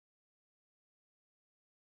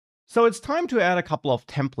So it's time to add a couple of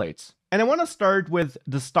templates. And I want to start with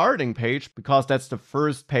the starting page because that's the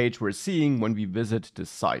first page we're seeing when we visit this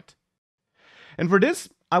site. And for this,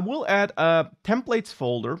 I will add a templates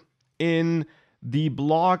folder in the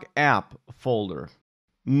blog app folder.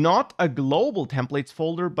 Not a global templates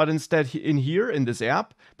folder, but instead in here in this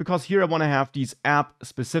app, because here I want to have these app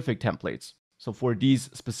specific templates. So for these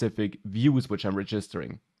specific views which I'm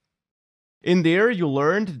registering. In there, you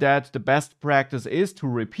learned that the best practice is to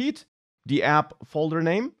repeat the app folder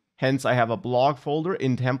name. Hence, I have a blog folder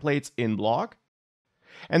in templates in blog.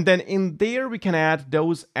 And then in there, we can add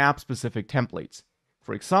those app-specific templates.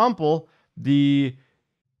 For example, the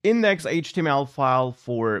index.html file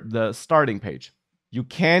for the starting page. You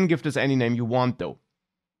can give this any name you want, though.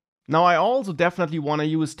 Now, I also definitely want to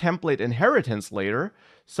use template inheritance later,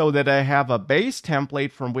 so that I have a base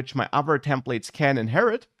template from which my other templates can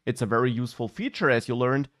inherit. It's a very useful feature, as you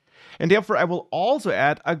learned. And therefore, I will also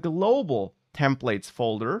add a global templates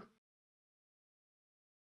folder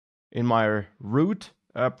in my root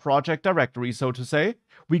project directory, so to say.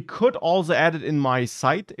 We could also add it in my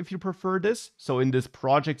site if you prefer this. So in this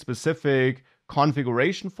project-specific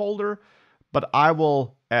configuration folder. But I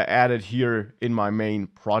will add it here in my main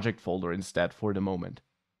project folder instead for the moment.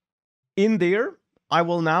 In there, I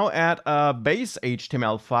will now add a base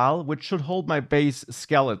HTML file, which should hold my base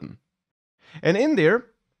skeleton. And in there,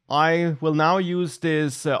 I will now use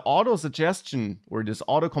this auto suggestion or this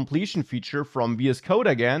auto completion feature from VS Code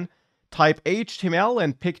again, type HTML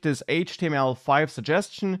and pick this HTML5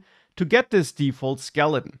 suggestion to get this default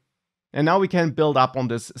skeleton. And now we can build up on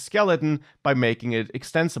this skeleton by making it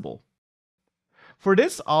extensible. For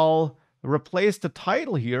this, I'll replace the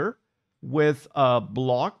title here with a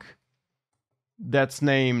block that's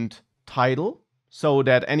named title, so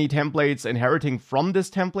that any templates inheriting from this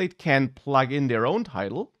template can plug in their own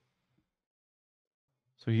title.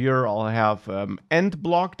 So here I'll have end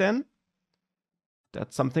block then.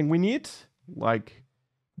 That's something we need, like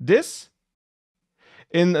this.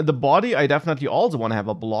 In the body, I definitely also want to have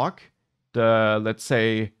a block. Let's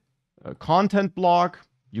say, content block.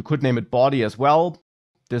 You could name it body as well.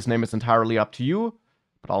 This name is entirely up to you,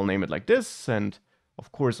 but I'll name it like this. And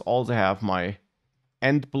of course, also have my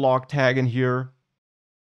end block tag in here.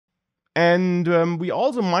 And we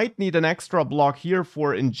also might need an extra block here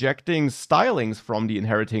for injecting stylings from the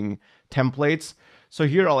inheriting templates. So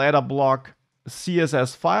here I'll add a block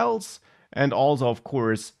CSS files and also, of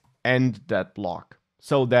course, end that block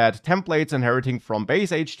so that templates inheriting from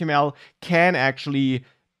base HTML can actually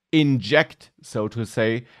inject, so to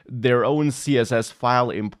say, their own CSS file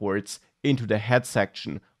imports into the head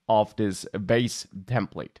section of this base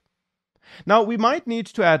template. Now, we might need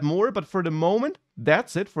to add more, but for the moment,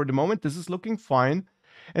 that's it. For the moment, this is looking fine.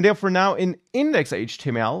 And therefore now in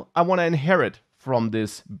index.html, I want to inherit from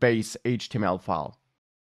this base HTML file.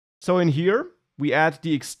 So in here, we add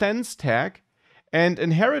the extends tag and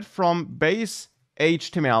inherit from base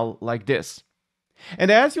HTML like this.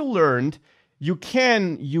 And as you learned, you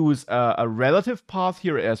can use a relative path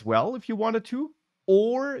here as well if you wanted to,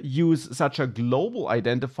 or use such a global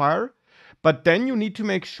identifier. But then you need to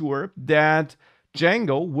make sure that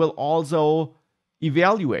Django will also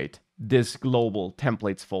evaluate this global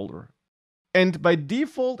templates folder. And by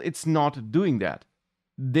default, it's not doing that.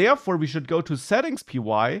 Therefore, we should go to settings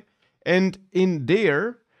py, and in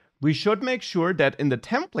there, we should make sure that in the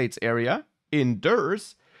templates area, in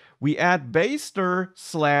dirs, we add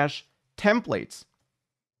base_templates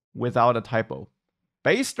without a typo.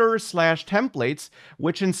 base_templates,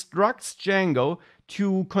 which instructs Django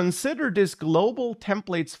to consider this global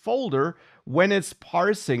templates folder when it's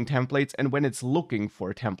parsing templates and when it's looking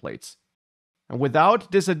for templates. And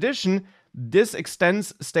without this addition, this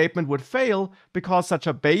extends statement would fail because such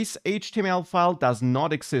a base HTML file does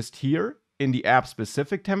not exist here in the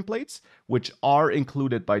app-specific templates, which are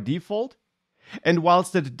included by default. And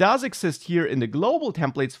whilst it does exist here in the global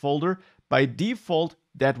templates folder, by default,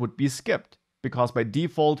 that would be skipped, because by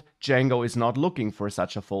default, Django is not looking for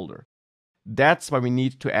such a folder. That's why we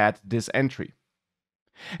need to add this entry.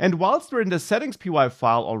 And whilst we're in the settings py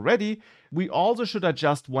file already, we also should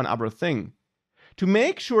adjust one other thing. To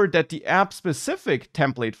make sure that the app-specific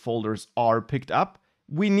template folders are picked up,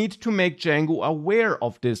 we need to make Django aware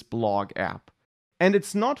of this blog app. And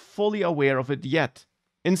it's not fully aware of it yet.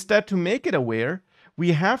 Instead, to make it aware,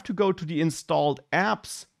 we have to go to the installed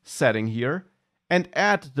apps setting here and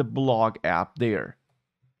add the blog app there,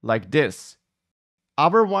 like this.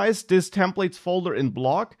 Otherwise, this templates folder in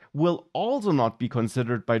blog will also not be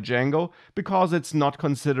considered by Django because it's not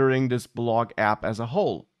considering this blog app as a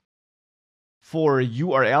whole. For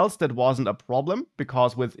URLs, that wasn't a problem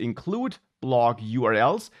because with include blog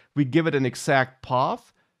URLs, we give it an exact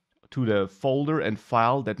path to the folder and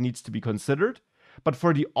file that needs to be considered. But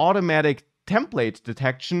for the automatic template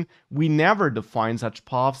detection, we never define such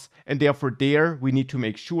paths, and therefore there we need to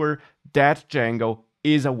make sure that Django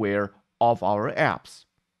is aware of our apps.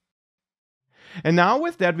 And now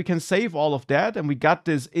with that, we can save all of that, and we got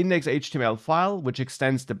this index.html file, which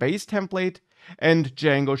extends the base template, and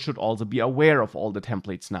Django should also be aware of all the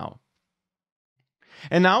templates now.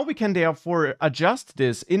 And now we can therefore adjust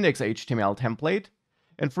this index.html template,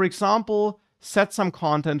 and for example, set some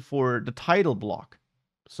content for the title block.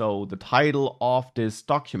 So the title of this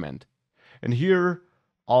document. And here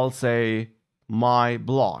I'll say my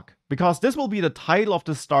blog, because this will be the title of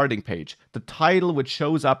the starting page, the title which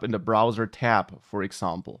shows up in the browser tab, for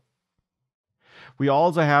example. We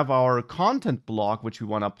also have our content block, which we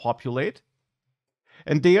want to populate.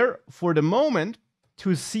 And there, for the moment,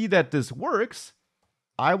 to see that this works,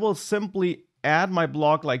 I will simply add my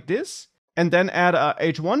blog like this, and then add a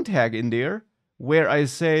h1 tag in there, where I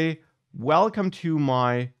say, welcome to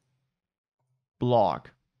my blog.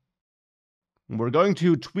 We're going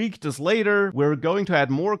to tweak this later. We're going to add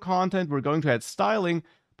more content. We're going to add styling.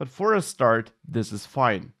 But for a start, this is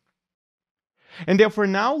fine. And therefore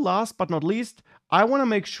now, last but not least, I want to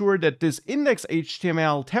make sure that this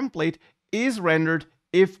index.html template is rendered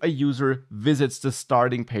if a user visits the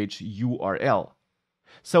starting page URL.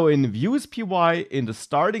 So in views.py, in the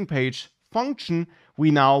starting page function, we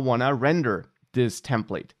now want to render this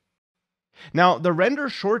template. Now, the render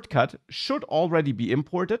shortcut should already be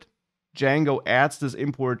imported. Django adds this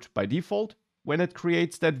import by default when it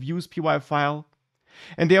creates that views.py file.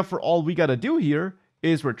 And therefore, all we gotta do here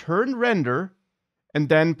is return render and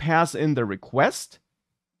then pass in the request.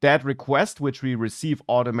 That request, which we receive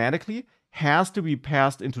automatically, has to be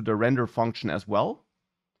passed into the render function as well.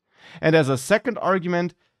 And as a second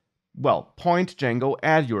argument, well, point Django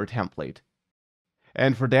add your template.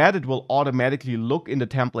 And for that, it will automatically look in the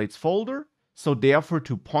templates folder. So therefore,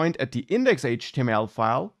 to point at the index.html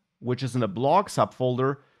file, which is in the blog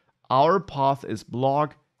subfolder, our path is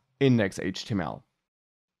blog index.html.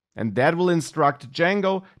 And that will instruct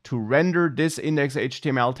Django to render this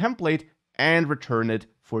index.html template and return it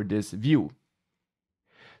for this view.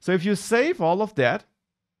 So if you save all of that,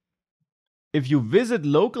 if you visit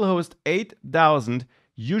localhost 8000,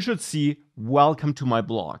 you should see welcome to my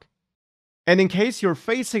blog. And in case you're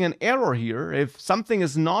facing an error here, if something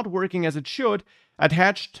is not working as it should,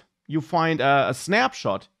 attached you find a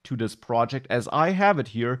snapshot to this project as I have it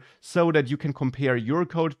here, so that you can compare your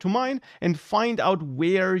code to mine and find out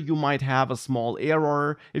where you might have a small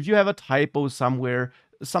error, if you have a typo somewhere,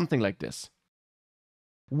 something like this.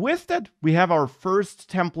 With that, we have our first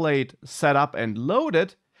template set up and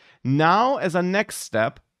loaded. Now, as a next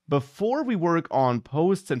step, before we work on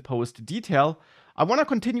posts and post detail, I want to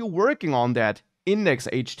continue working on that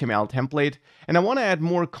index.html template, and I want to add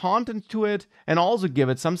more content to it and also give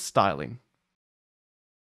it some styling.